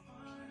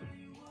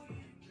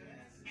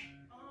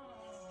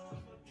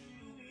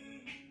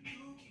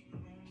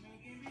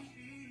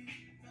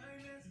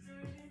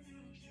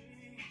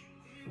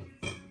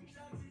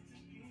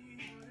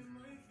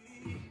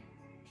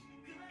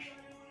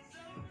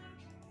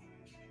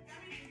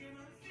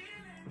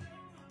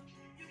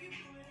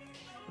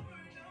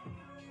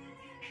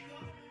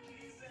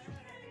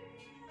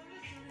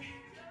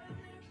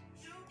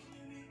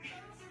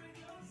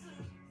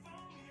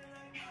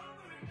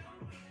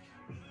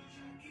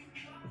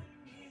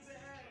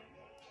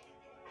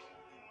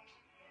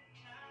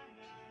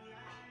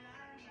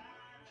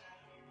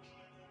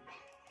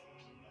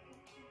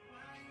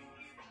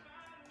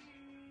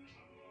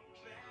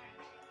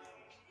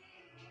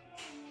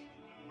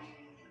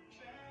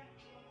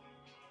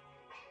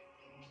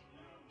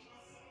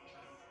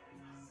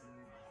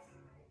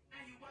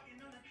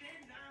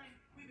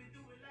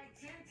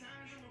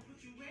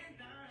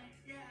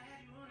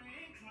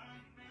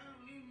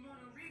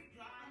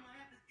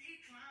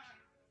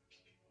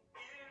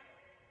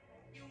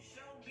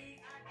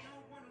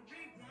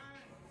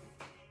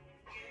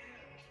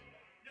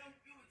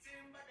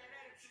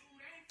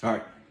 All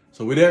right,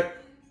 so we're there.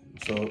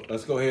 So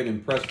let's go ahead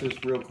and press this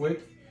real quick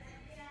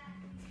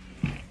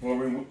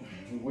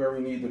where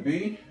we need to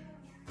be.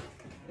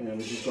 And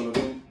we're just gonna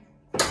do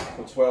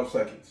for 12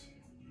 seconds.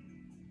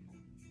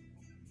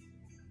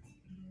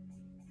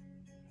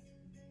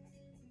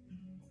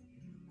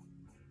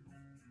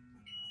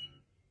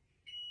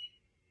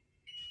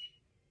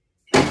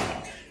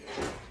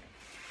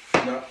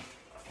 Now,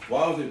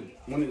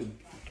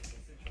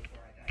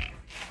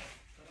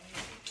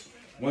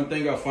 one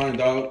thing I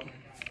found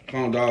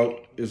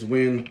out is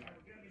when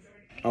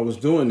I was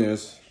doing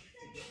this,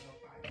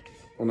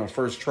 when I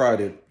first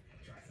tried it,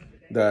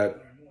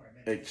 that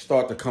it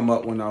started to come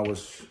up when I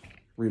was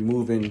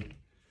removing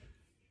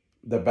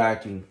the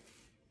backing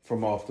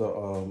from off the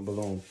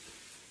balloon.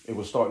 It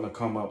was starting to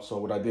come up. So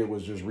what I did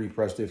was just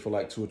repressed it for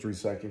like 2 or 3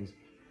 seconds.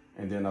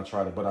 And then I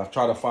tried it. But I've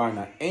tried to find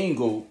an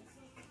angle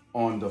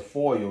on the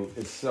foil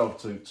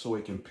itself so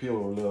it can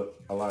peel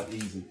a lot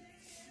easy.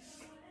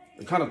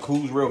 It kind of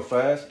cools real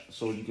fast,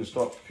 so you can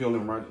start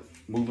peeling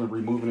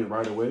removing it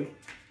right away.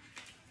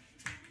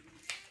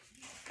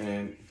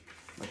 And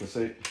like I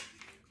said,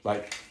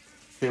 like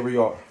here we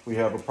are. We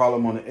have a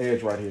problem on the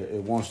edge right here.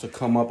 It wants to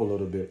come up a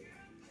little bit.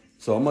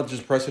 So I'm gonna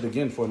just press it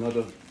again for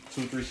another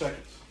 2 or 3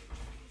 seconds.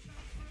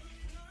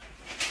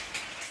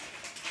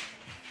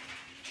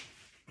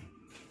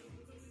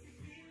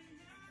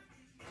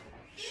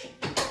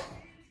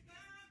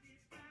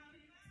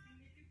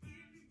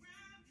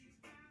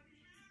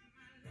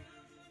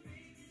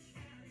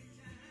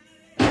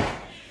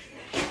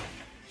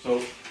 So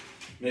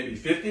maybe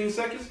 15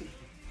 seconds,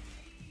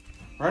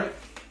 right?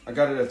 I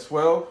got it at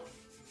 12.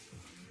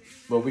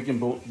 but we can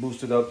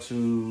boost it up to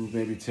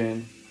maybe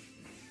 10,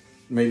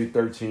 maybe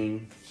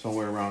 13,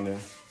 somewhere around there.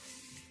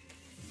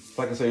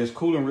 Like I say, it's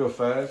cooling real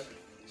fast.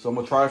 So I'm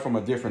gonna try it from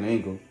a different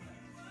angle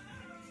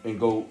and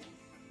go,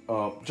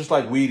 just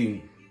like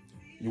weeding.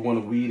 You wanna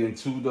weed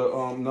into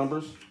the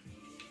numbers.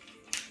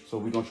 So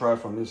we're gonna try it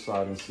from this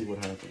side and see what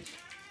happens.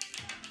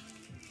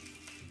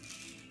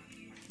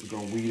 We're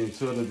gonna weed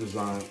into the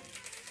design.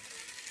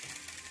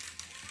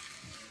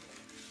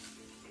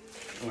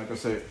 And like I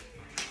said,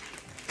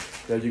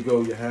 there you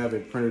go, you have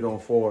it printed on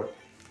forward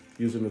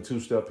using the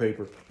 2-step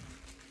paper.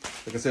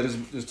 Like I said,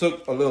 this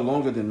took a little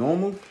longer than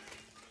normal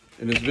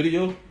in this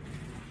video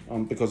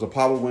because the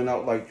power went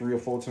out like 3 or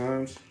 4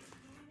 times.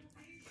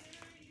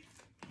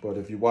 But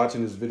if you're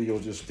watching this video,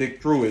 just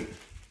stick through it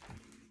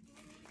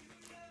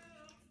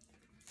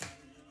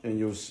and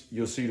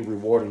you'll see the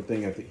rewarding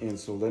thing at the end.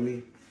 So let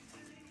me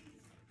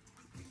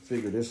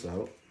figure this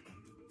out.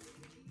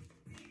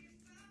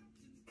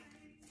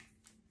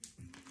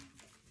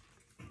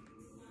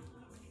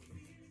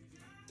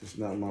 It's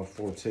not my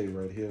forte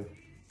right here.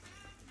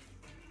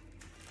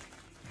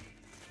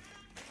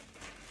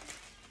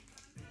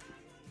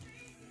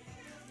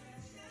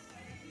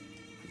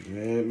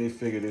 Let me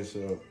figure this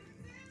out.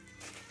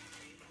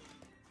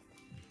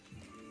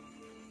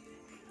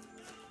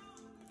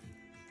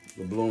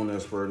 The balloon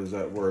expert is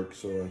at work,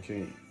 so I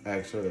can't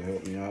ask her to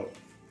help me out.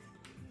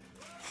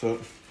 So,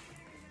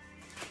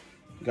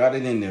 got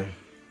it in there.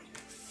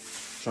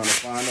 Trying to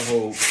find the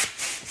hole.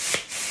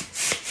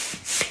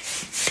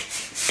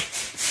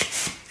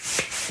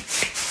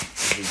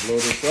 As we blow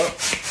this up.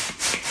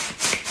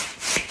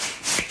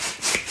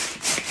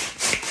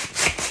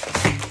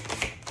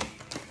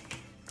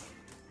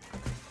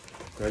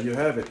 There you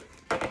have it.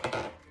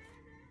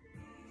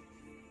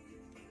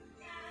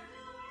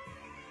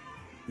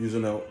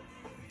 Using a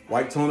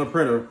white toner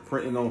printer,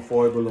 printing on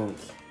foil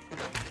balloons.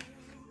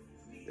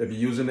 If you're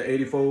using the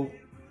 84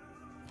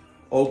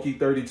 Oki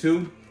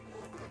 32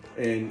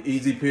 and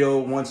Easy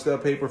Peel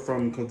 1-step paper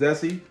from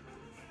Kodesi,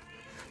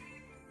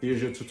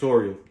 here's your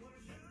tutorial.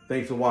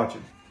 Thanks for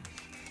watching.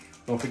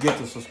 Don't forget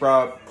to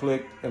subscribe,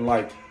 click, and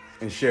like,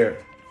 and share.